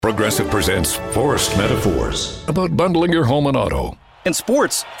Progressive presents Forced Metaphors about bundling your home and auto. In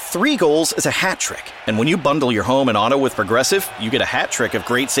sports, 3 goals is a hat trick. And when you bundle your home and auto with Progressive, you get a hat trick of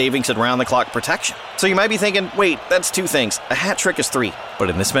great savings and round-the-clock protection. So you might be thinking, wait, that's 2 things. A hat trick is 3.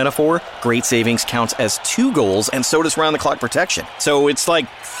 But in this metaphor, great savings counts as 2 goals, and so does round-the-clock protection. So it's like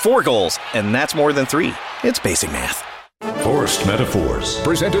 4 goals, and that's more than 3. It's basic math. Forced Metaphors,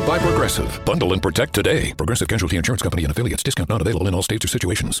 presented by Progressive. Bundle and protect today. Progressive Casualty Insurance Company and affiliates. Discount not available in all states or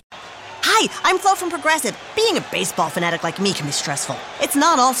situations. Hi, I'm Flo from Progressive. Being a baseball fanatic like me can be stressful. It's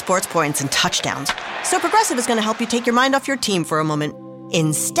not all sports points and touchdowns. So Progressive is going to help you take your mind off your team for a moment.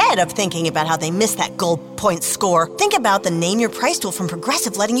 Instead of thinking about how they missed that goal point score, think about the Name Your Price tool from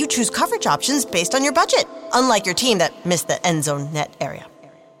Progressive, letting you choose coverage options based on your budget, unlike your team that missed the end zone net area.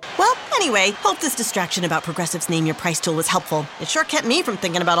 Well, anyway, hope this distraction about Progressive's Name Your Price tool was helpful. It sure kept me from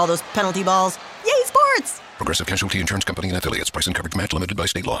thinking about all those penalty balls. Yay, sports! Progressive Casualty Insurance Company and affiliates. Price and coverage match limited by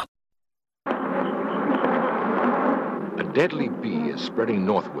state law. A deadly bee is spreading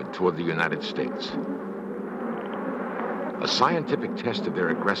northward toward the United States. A scientific test of their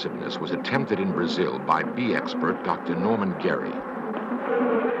aggressiveness was attempted in Brazil by bee expert Dr. Norman Gary.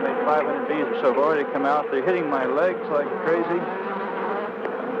 Like 500 bees or so have already come out. They're hitting my legs like crazy.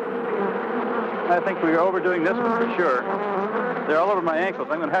 I think we're overdoing this one for sure. They're all over my ankles.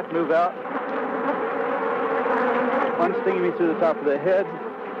 I'm going to have to move out. One stinging me through the top of the head.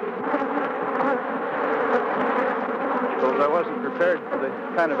 Because I wasn't prepared for the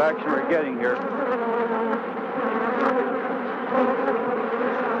kind of action we're getting here.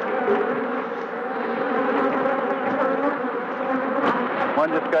 One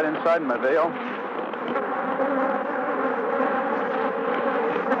just got inside my veil.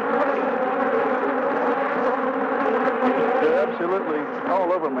 They're absolutely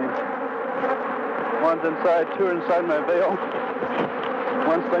all over me. One's inside, 2 are inside my veil.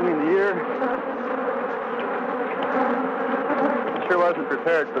 One stinging in the ear. Sure wasn't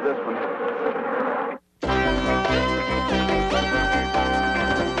prepared for this one.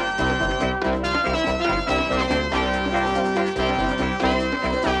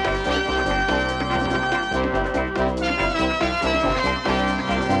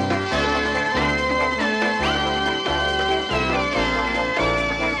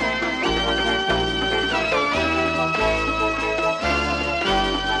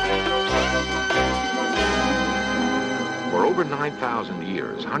 For over 9,000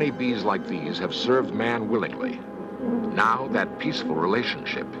 years, honeybees like these have served man willingly. Now that peaceful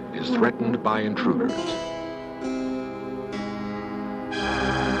relationship is threatened by intruders.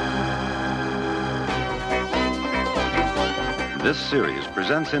 This series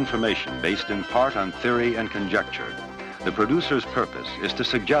presents information based in part on theory and conjecture. The producer's purpose is to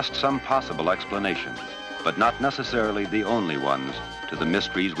suggest some possible explanations, but not necessarily the only ones, to the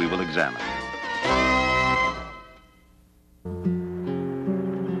mysteries we will examine.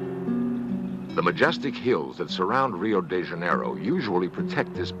 The majestic hills that surround Rio de Janeiro usually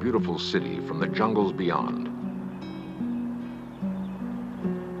protect this beautiful city from the jungles beyond.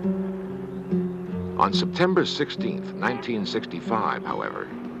 On September 16th, 1965, however,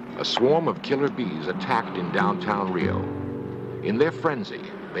 a swarm of killer bees attacked in downtown Rio. In their frenzy,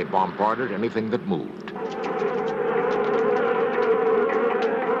 they bombarded anything that moved.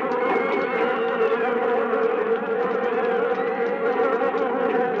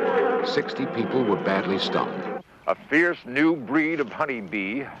 "60 people were badly stung." A fierce new breed of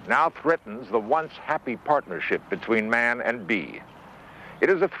honeybee now threatens the once happy partnership between man and bee. It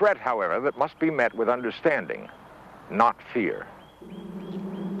is a threat, however, that must be met with understanding, not fear.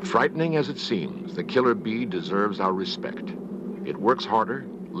 Frightening as it seems, the killer bee deserves our respect. It works harder,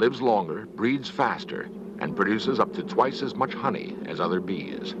 lives longer, breeds faster, and produces up to twice as much honey as other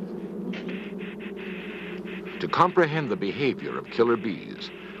bees. To comprehend the behavior of killer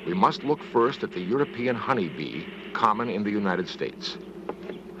bees, we must look first at the European honeybee, common in the United States.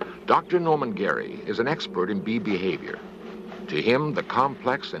 Dr. Norman Gary is an expert in bee behavior. To him, the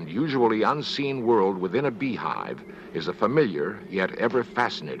complex and usually unseen world within a beehive is a familiar yet ever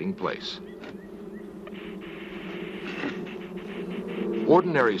fascinating place.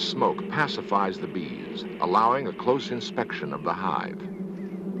 Ordinary smoke pacifies the bees, allowing a close inspection of the hive.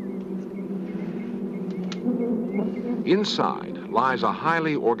 Inside lies a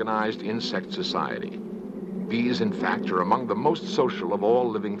highly organized insect society. Bees, in fact, are among the most social of all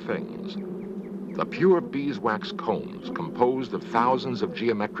living things. The pure beeswax combs, composed of thousands of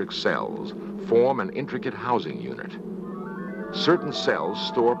geometric cells, form an intricate housing unit. Certain cells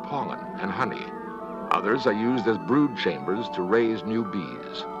store pollen and honey. Others are used as brood chambers to raise new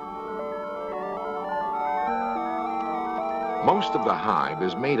bees. Most of the hive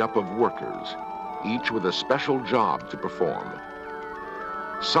is made up of workers, each with a special job to perform.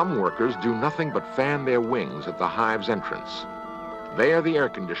 Some workers do nothing but fan their wings at the hive's entrance. They are the air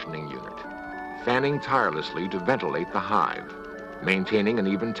conditioning unit, fanning tirelessly to ventilate the hive, maintaining an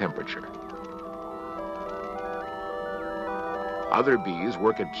even temperature. Other bees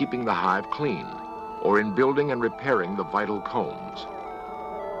work at keeping the hive clean, or in building and repairing the vital combs.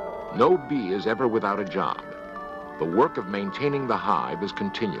 No bee is ever without a job. The work of maintaining the hive is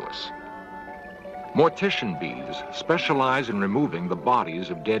continuous. Mortician bees specialize in removing the bodies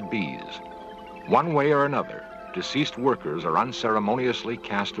of dead bees. One way or another, deceased workers are unceremoniously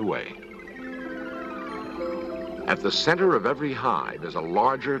cast away. At the center of every hive is a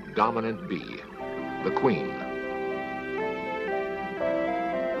larger, dominant bee, the queen.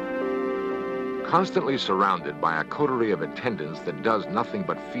 Constantly surrounded by a coterie of attendants that does nothing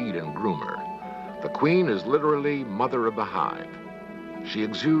but feed and groom her, the queen is literally mother of the hive. She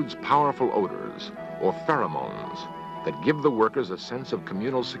exudes powerful odors, or pheromones, that give the workers a sense of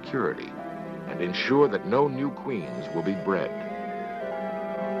communal security and ensure that no new queens will be bred.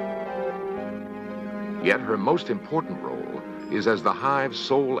 Yet her most important role is as the hive's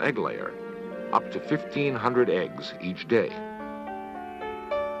sole egg layer, up to 1,500 eggs each day.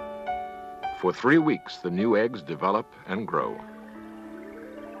 For 3 weeks, the new eggs develop and grow.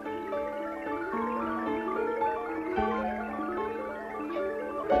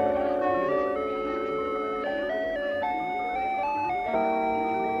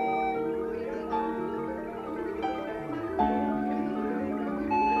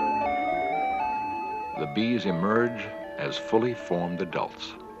 The bees emerge as fully formed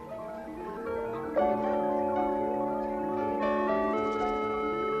adults.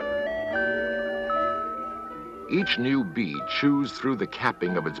 Each new bee chews through the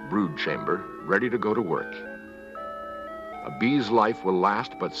capping of its brood chamber, ready to go to work. A bee's life will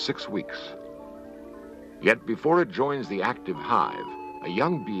last but 6 weeks. Yet before it joins the active hive, a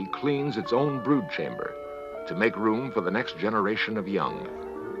young bee cleans its own brood chamber to make room for the next generation of young.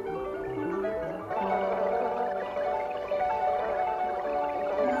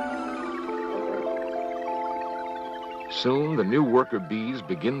 Soon, the new worker bees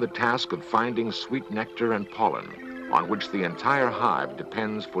begin the task of finding sweet nectar and pollen, on which the entire hive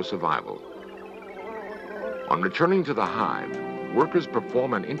depends for survival. On returning to the hive, workers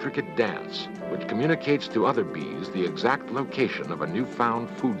perform an intricate dance, which communicates to other bees the exact location of a newfound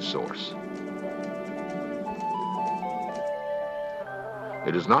food source.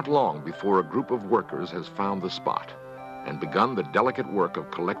 It is not long before a group of workers has found the spot and begun the delicate work of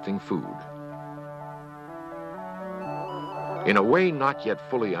collecting food. In a way not yet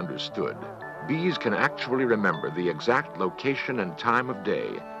fully understood, bees can actually remember the exact location and time of day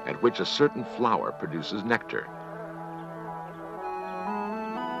at which a certain flower produces nectar.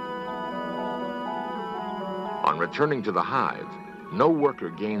 On returning to the hive, no worker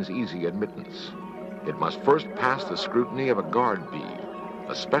gains easy admittance. It must first pass the scrutiny of a guard bee,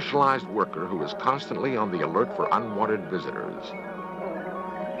 a specialized worker who is constantly on the alert for unwanted visitors.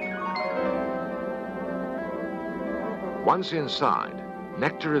 Once inside,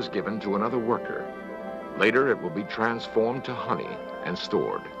 nectar is given to another worker. Later, it will be transformed to honey and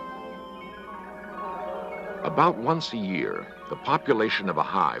stored. About once a year, the population of a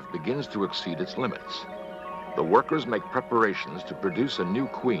hive begins to exceed its limits. The workers make preparations to produce a new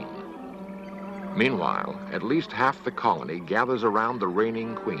queen. Meanwhile, at least half the colony gathers around the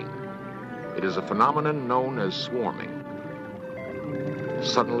reigning queen. It is a phenomenon known as swarming.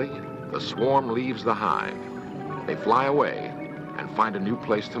 Suddenly, the swarm leaves the hive. They fly away and find a new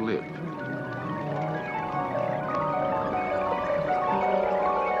place to live.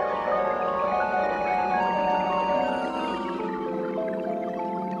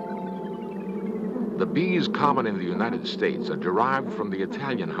 The bees common in the United States are derived from the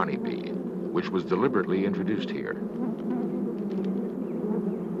Italian honeybee, which was deliberately introduced here.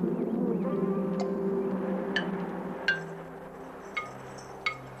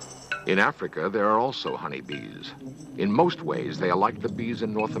 In Africa, there are also honeybees. In most ways, they are like the bees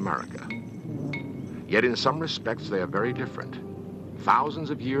in North America. Yet in some respects, they are very different. Thousands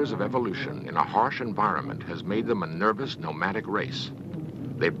of years of evolution in a harsh environment has made them a nervous, nomadic race.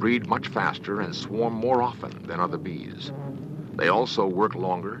 They breed much faster and swarm more often than other bees. They also work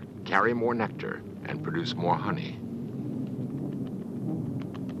longer, carry more nectar, and produce more honey.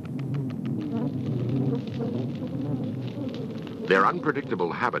 Their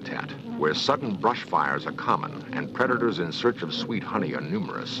unpredictable habitat, where sudden brush fires are common and predators in search of sweet honey are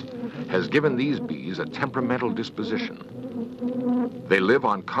numerous, has given these bees a temperamental disposition. They live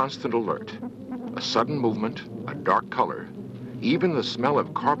on constant alert. A sudden movement, a dark color, Even the smell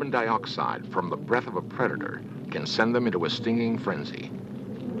of carbon dioxide from the breath of a predator can send them into a stinging frenzy.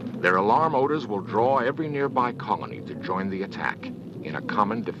 Their alarm odors will draw every nearby colony to join the attack in a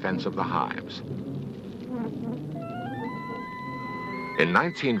common defense of the hives. In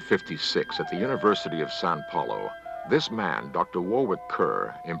 1956, at the University of São Paulo, this man, Dr. Warwick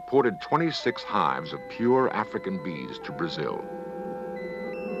Kerr, imported 26 hives of pure African bees to Brazil.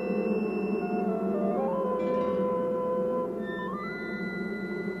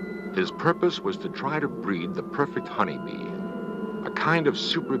 His purpose was to try to breed the perfect honeybee, a kind of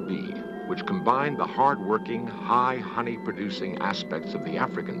super bee which combined the hard-working, high honey-producing aspects of the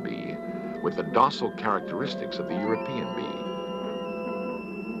African bee with the docile characteristics of the European bee.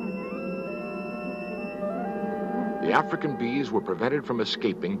 The African bees were prevented from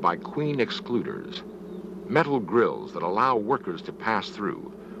escaping by queen excluders, metal grills that allow workers to pass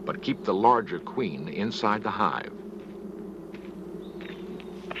through, but keep the larger queen inside the hive.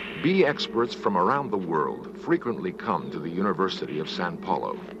 Bee experts from around the world frequently come to the University of São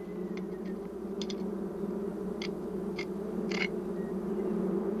Paulo.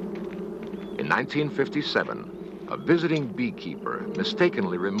 In 1957, a visiting beekeeper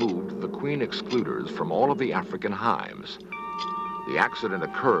mistakenly removed the queen excluders from all of the African hives. The accident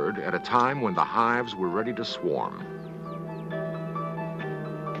occurred at a time when the hives were ready to swarm.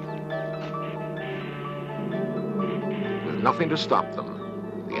 With nothing to stop them,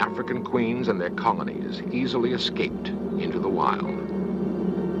 the African queens and their colonies easily escaped into the wild.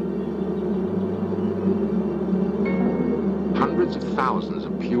 Hundreds of thousands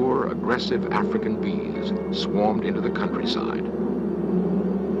of pure, aggressive African bees swarmed into the countryside.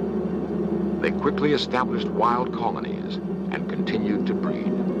 They quickly established wild colonies and continued to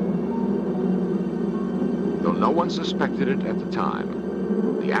breed. Though no one suspected it at the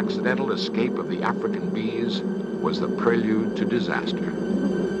time, the accidental escape of the African bees was the prelude to disaster.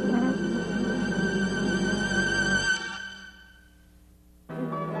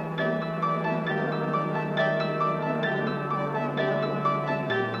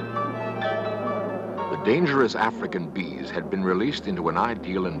 Dangerous African bees had been released into an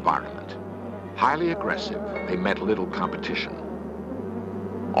ideal environment. Highly aggressive, they met little competition.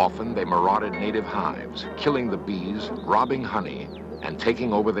 Often they marauded native hives, killing the bees, robbing honey, and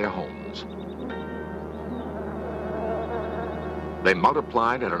taking over their homes. They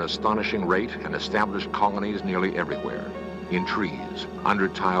multiplied at an astonishing rate and established colonies nearly everywhere, in trees, under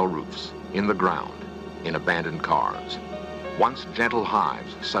tile roofs, in the ground, in abandoned cars. Once gentle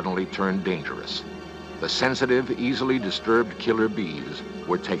hives suddenly turned dangerous. The sensitive, easily disturbed killer bees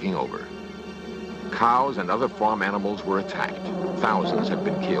were taking over. Cows and other farm animals were attacked. Thousands had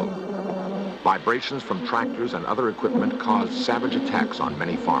been killed. Vibrations from tractors and other equipment caused savage attacks on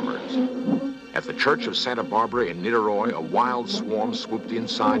many farmers. At the church of Santa Barbara in Niterói, a wild swarm swooped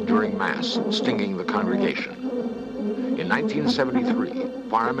inside during Mass, stinging the congregation. In 1973,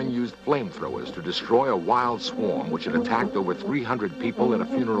 firemen used flamethrowers to destroy a wild swarm which had attacked over 300 people at a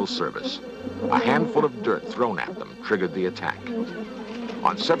funeral service. A handful of dirt thrown at them triggered the attack.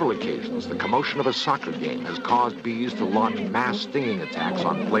 On several occasions, the commotion of a soccer game has caused bees to launch mass stinging attacks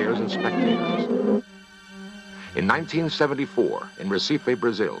on players and spectators. In 1974, in Recife,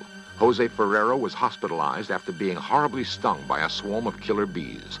 Brazil, Jose Ferreira was hospitalized after being horribly stung by a swarm of killer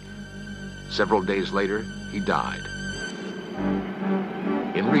bees. Several days later, he died.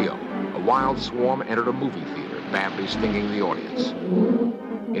 In Rio, a wild swarm entered a movie theater, badly stinging the audience.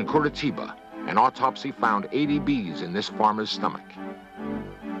 In Curitiba, an autopsy found 80 bees in this farmer's stomach.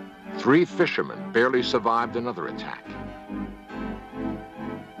 3 fishermen barely survived another attack.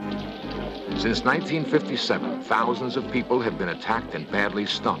 Since 1957, thousands of people have been attacked and badly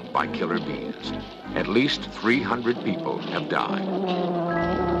stung by killer bees. At least 300 people have died.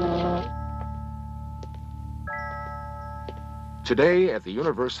 Today, at the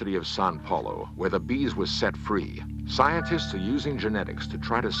University of São Paulo, where the bees were set free, scientists are using genetics to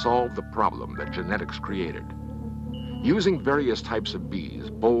try to solve the problem that genetics created. Using various types of bees,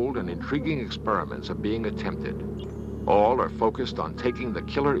 bold and intriguing experiments are being attempted. All are focused on taking the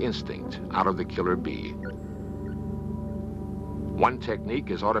killer instinct out of the killer bee. One technique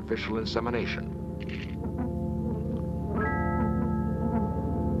is artificial insemination.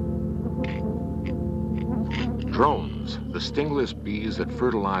 Drones, the stingless bees that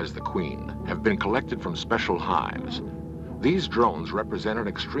fertilize the queen, have been collected from special hives. These drones represent an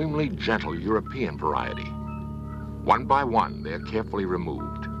extremely gentle European variety. One by one, they are carefully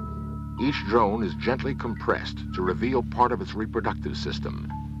removed. Each drone is gently compressed to reveal part of its reproductive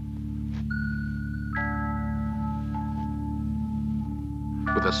system.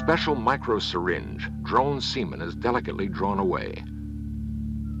 With a special micro syringe, drone semen is delicately drawn away.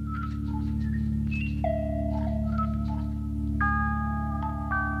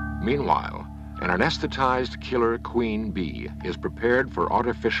 Meanwhile, an anesthetized killer queen bee is prepared for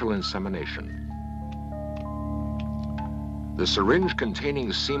artificial insemination. The syringe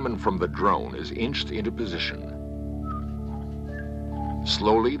containing semen from the drone is inched into position.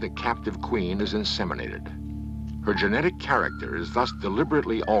 Slowly, the captive queen is inseminated. Her genetic character is thus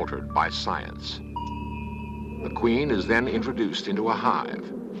deliberately altered by science. The queen is then introduced into a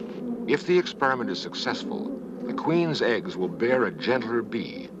hive. If the experiment is successful, the queen's eggs will bear a gentler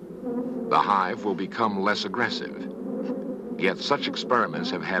bee. The hive will become less aggressive. Yet such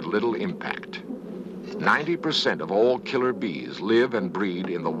experiments have had little impact. 90% of all killer bees live and breed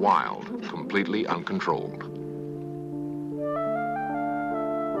in the wild, completely uncontrolled.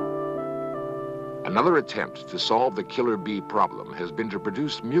 Another attempt to solve the killer bee problem has been to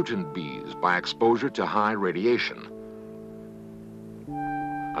produce mutant bees by exposure to high radiation.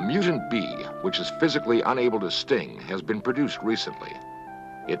 A mutant bee, which is physically unable to sting, has been produced recently.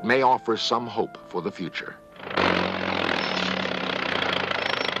 It may offer some hope for the future.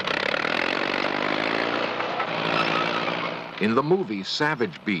 In the movie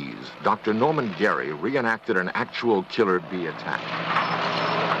Savage Bees, Dr. Norman Gary reenacted an actual killer bee attack.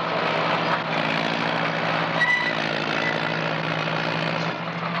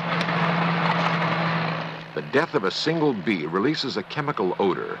 The death of a single bee releases a chemical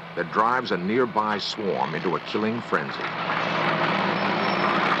odor that drives a nearby swarm into a killing frenzy.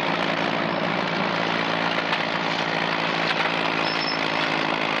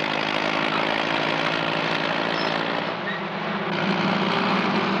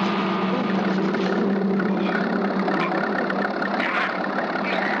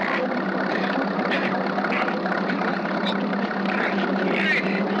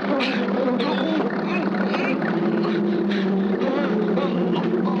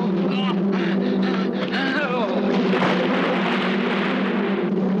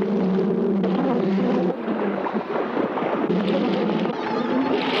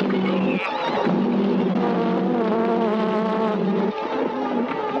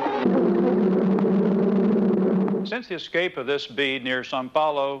 Since the escape of this bee near Sao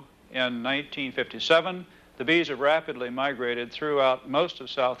Paulo in 1957, the bees have rapidly migrated throughout most of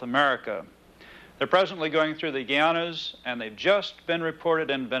South America. They're presently going through the Guianas, and they've just been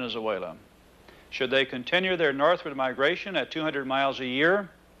reported in Venezuela. Should they continue their northward migration at 200 miles a year,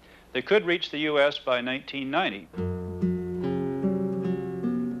 they could reach the U.S. by 1990.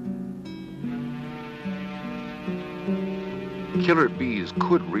 Killer bees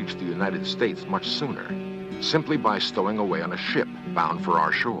could reach the United States much sooner, simply by stowing away on a ship bound for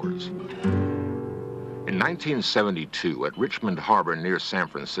our shores. In 1972, at Richmond Harbor near San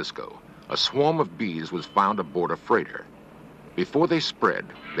Francisco, a swarm of bees was found aboard a freighter. Before they spread,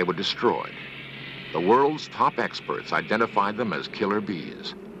 they were destroyed. The world's top experts identified them as killer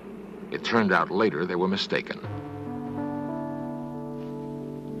bees. It turned out later they were mistaken.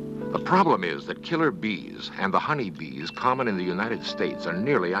 The problem is that killer bees and the honey bees common in the United States are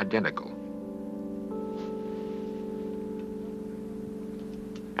nearly identical.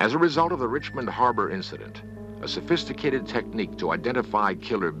 As a result of the Richmond Harbor incident, a sophisticated technique to identify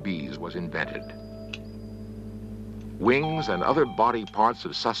killer bees was invented. Wings and other body parts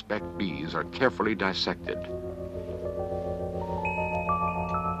of suspect bees are carefully dissected.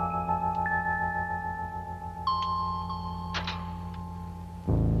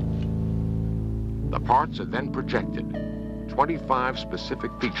 The parts are then projected. 25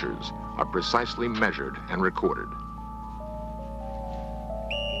 specific features are precisely measured and recorded.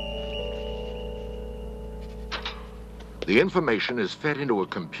 The information is fed into a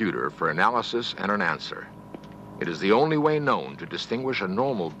computer for analysis and an answer. It is the only way known to distinguish a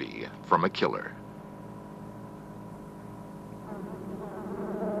normal bee from a killer.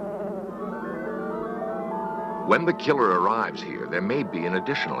 When the killer arrives here, there may be an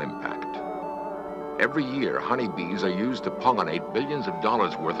additional impact. Every year, honeybees are used to pollinate billions of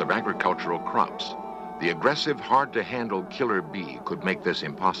dollars worth of agricultural crops. The aggressive, hard-to-handle killer bee could make this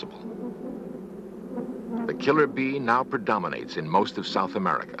impossible. The killer bee now predominates in most of South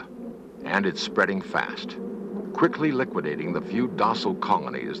America, and it's spreading fast, quickly liquidating the few docile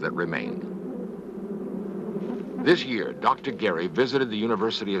colonies that remain. This year, Dr. Gary visited the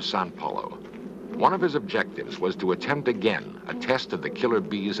University of Sao Paulo. One of his objectives was to attempt again a test of the killer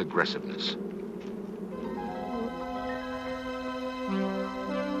bee's aggressiveness.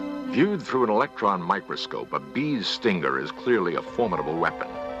 Viewed through an electron microscope, a bee's stinger is clearly a formidable weapon.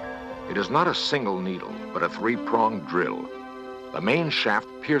 It is not a single needle, but a three-pronged drill. The main shaft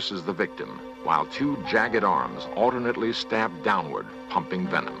pierces the victim, while two jagged arms alternately stab downward, pumping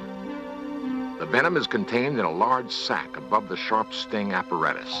venom. The venom is contained in a large sac above the sharp sting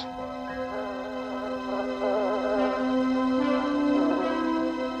apparatus.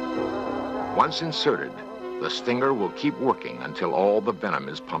 Once inserted, the stinger will keep working until all the venom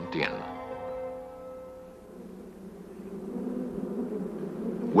is pumped in.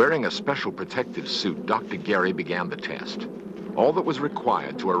 Wearing a special protective suit, Dr. Gary began the test. All that was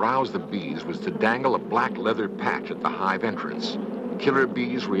required to arouse the bees was to dangle a black leather patch at the hive entrance. Killer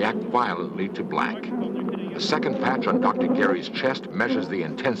bees react violently to black. The second patch on Dr. Gary's chest measures the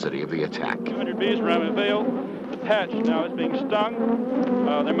intensity of the attack. 200 bees around my veil. The patch now is being stung.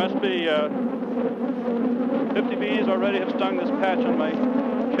 There must be 50 bees already have stung this patch on my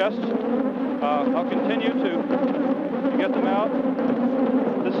chest. I'll continue to get them out.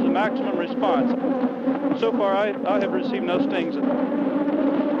 This is a maximum response. So far, I have received no stings.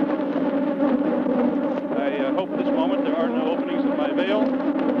 I hope at this moment there are no openings in my veil.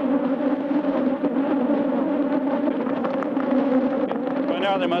 By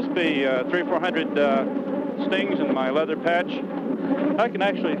now there must be 300 or 400 stings in my leather patch. I can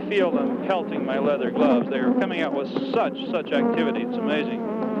actually feel them pelting my leather gloves. They're coming out with such activity. It's amazing.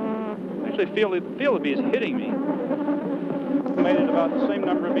 I actually feel the bees hitting me. Made it about the same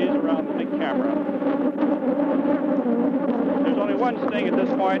number of bees around the big camera. There's only one sting at this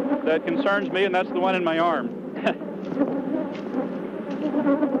point that concerns me, and that's the one in my arm.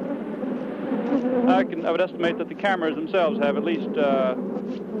 I would estimate that the cameras themselves have at least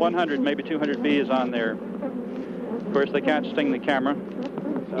 100, maybe 200 bees on there. Of course, they can't sting the camera.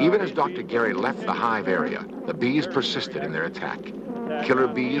 Even as Dr. Gary left the hive area, the bees persisted in their attack. Killer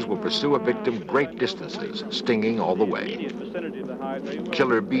bees will pursue a victim great distances, stinging all the way.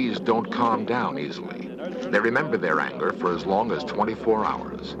 Killer bees don't calm down easily. They remember their anger for as long as 24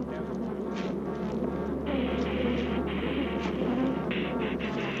 hours.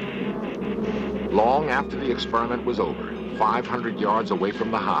 Long after the experiment was over, 500 yards away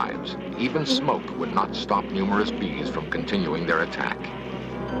from the hives, even smoke would not stop numerous bees from continuing their attack.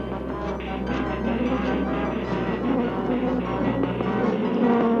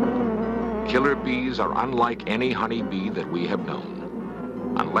 Killer bees are unlike any honeybee that we have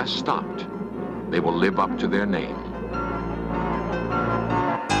known. Unless stopped, they will live up to their name.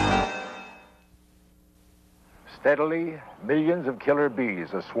 Steadily, millions of killer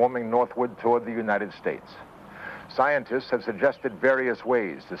bees are swarming northward toward the United States. Scientists have suggested various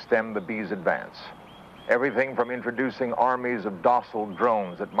ways to stem the bees' advance. Everything from introducing armies of docile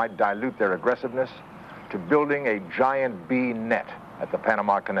drones that might dilute their aggressiveness to building a giant bee net at the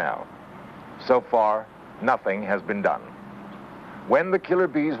Panama Canal. So far, nothing has been done. When the killer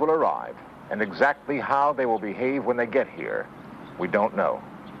bees will arrive and exactly how they will behave when they get here, we don't know.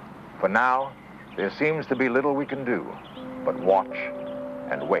 For now, there seems to be little we can do but watch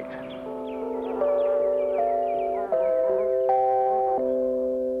and wait.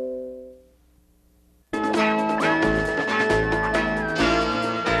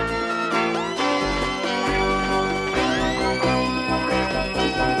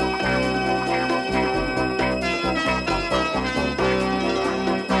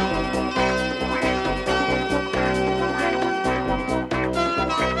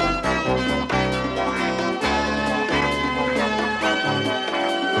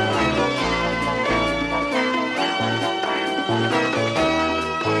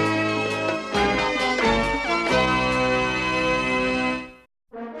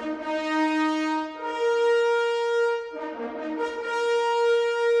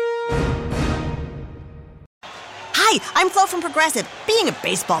 Hi, I'm Flo from Progressive. Being a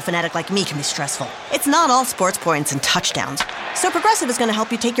baseball fanatic like me can be stressful. It's not all sports points and touchdowns. So Progressive is going to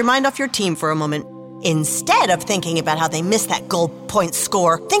help you take your mind off your team for a moment. Instead of thinking about how they missed that goal point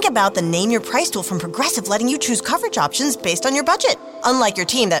score, think about the Name Your Price tool from Progressive, letting you choose coverage options based on your budget, unlike your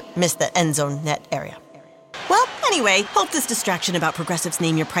team that missed the end zone net area. Well, anyway, hope this distraction about Progressive's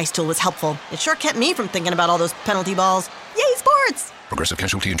Name Your Price tool was helpful. It sure kept me from thinking about all those penalty balls. Yay, sports! Progressive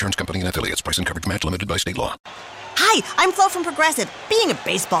Casualty Insurance Company and Affiliates. Price and coverage match limited by state law. Hi, I'm Flo from Progressive. Being a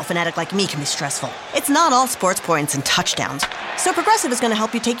baseball fanatic like me can be stressful. It's not all sports points and touchdowns. So Progressive is going to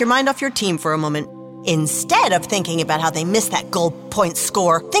help you take your mind off your team for a moment. Instead of thinking about how they missed that goal point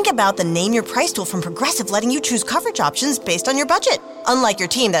score, think about the Name Your Price tool from Progressive, letting you choose coverage options based on your budget, unlike your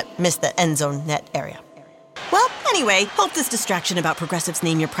team that missed the end zone net area. Well, anyway, hope this distraction about Progressive's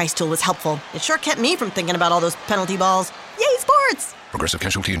Name Your Price tool was helpful. It sure kept me from thinking about all those penalty balls. Yay, sports! Progressive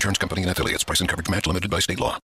Casualty Insurance Company and Affiliates. Price and coverage match limited by state law.